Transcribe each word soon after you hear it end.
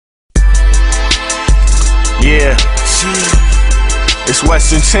Yeah, it's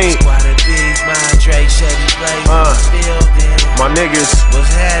Western Tink. My niggas. What's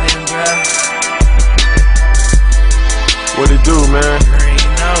happening, bro? What it do, man?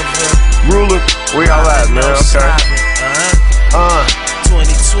 Ruler, where y'all at, man? Okay.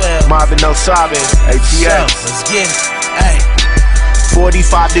 2012. Marvin No Sobbing, ATX. Let's get it. Hey.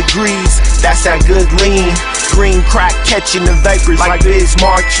 45 degrees, that's that good lean. Green crack catching the vapors like Biz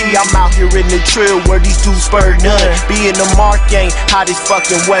Marquee. I'm out here in the trail where these dudes spur none. Being the mark ain't how this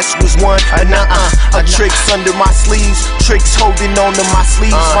fucking West was won. A tricks under my sleeves, tricks holding on to my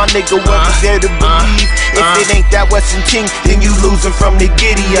sleeves. My nigga wasn't there to believe. If it ain't that Western Tink, then you losing from the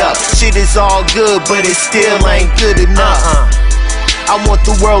giddy up. Shit is all good, but it still ain't good enough. I want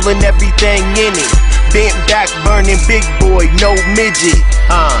the world and everything in it. Bent back, burning big boy, no midget.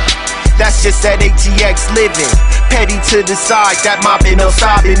 That's just that ATX living. Petty to the side, that mobbing no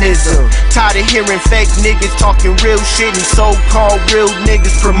sobbinism. Tired of hearing fake niggas talking real shit and so-called real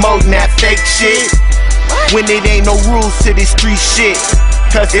niggas promoting that fake shit. When it ain't no rules to this street shit.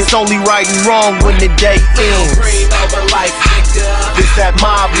 Cause it's only right and wrong when the day ends. This that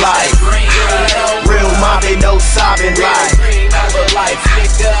mob life. Real mobbing, no sobbing life.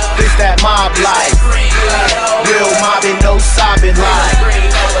 This that mob life. Real mobbing, no sobbing life.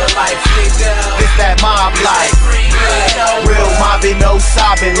 This that mob life. Real mobbing, no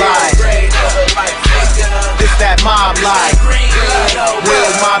sobbing life. This that mob life. Real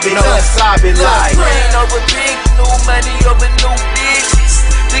mobbing, no sobbing life. Over big, new money over new bitches.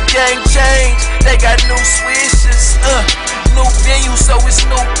 The game changed, they got new switches. New venue, so it's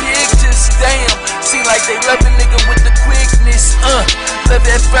new pictures. Damn, seem like they love a nigga with the quickness. Love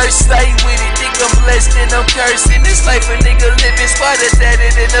at first, stay with it. Think I'm blessed and I'm cursing. This life a nigga living, spotted at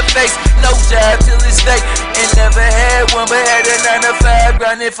it in the face. No job till this day, and never had one, but had a 9 to 5,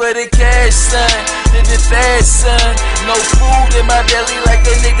 grinding for the cash, son. Living fast, son. No food in my belly like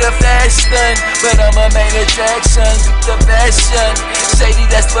a nigga fast done. But I'm a main attraction, with the fashion. Shady,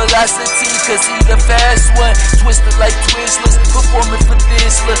 that's velocity, cause he the fast one. Twisted like Twizzlers, performing for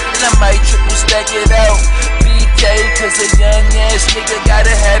Thisler. And I might triple stack it out. BK, cause a young ass nigga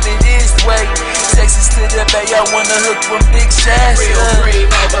gotta have it his way. Texas to the Bay, I wanna hook from Big Shasta.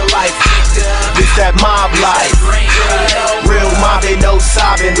 This that mob life. Real mobbing, no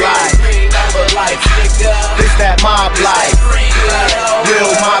sobbing life. This that mob life. Real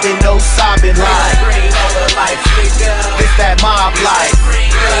mobbing, no sobbing life. This that mob life.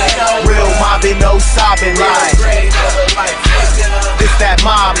 Real mobbing, no sobbing life. This that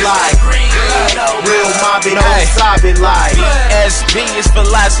mob life. Real mobbing, no sobbing life. SB is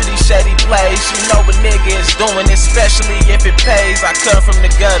velocity, Shady plays. You know what nigga is doing, especially if it pays. I come from the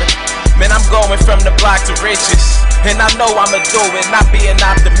gutter. Man, I'm going from the block to riches. And I know I'ma do it, not being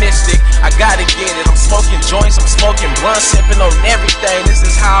optimistic. I gotta get it. I'm smoking joints, I'm smoking blunts, sipping on everything. This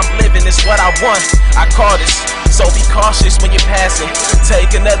is how I'm living, it's what I want. I call this, so be cautious when you're passing.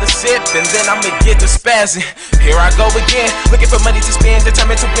 Take another sip and then I'ma get to spazzing. Here I go again, looking for money to spend,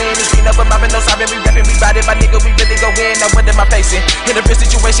 determined to win. It's green up with mobbing, no sobbing, we rapping, we ride it, my nigga, we really go in. Now what am I facing? In a real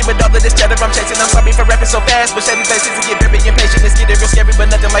situation with all of this cheddar I'm chasing. I'm sorry for rapping so fast, but Shady faces to get very impatient. It's getting real scary, but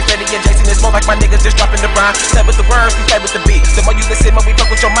nothing like Freddy and Jason. It's more like my niggas just dropping the rhyme. Play with the words, we play with the beat. The more you listen, more we fuck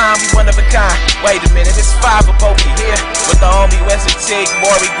with your mind, we one of a kind. Wait a minute, it's 5 up over here. With the homie Western Tink,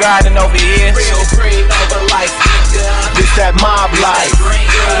 boy, we grinding over here. Real green over life. This that mob life.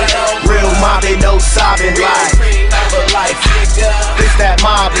 Real mobbing, no sobbing life. This that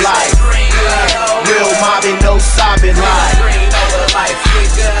mob life. Real mobbing, no sobbing life.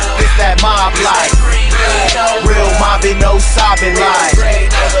 This that mob life. Real mobbing, no sobbing life.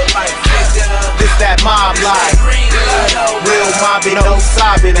 This that mob life. Real mobbing, no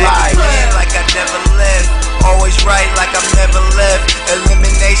sobbing life. Like I never left. Always right like I'm never left.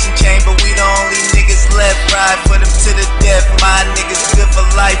 Elimination chamber, we the only niggas left. Ride for them to the death. My niggas good for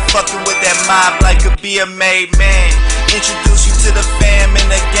life. Fucking with that mob like could be a made man. Introduce you to the fam and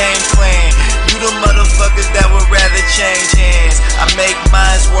the game plan. You the motherfuckers that would rather change hands. I make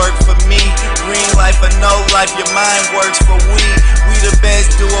minds work for me. Green life or no life, your mind works for we. We the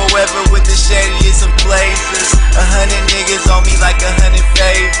best duo ever with the shadiest of blazers. 100 niggas on me like 100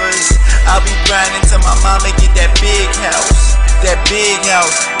 favors. I'll be grinding till my mama get that big house. That big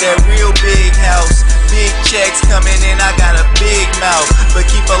house, that real big house. Big checks coming in, I got a big mouth. But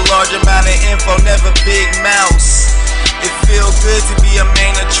keep a large amount of info, never big mouse. It feel good to be a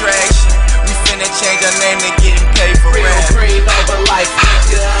main attraction. We finna change our name to getting paid for rap. Green over life.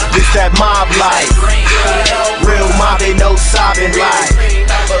 This that mob life. Real mobbing, no sobbing life.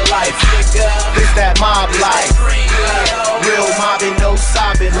 This that mob life. Real mobbing, no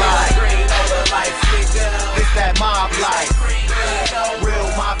sobbing life. This that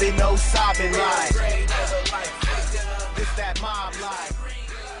no sobbing like. This that mob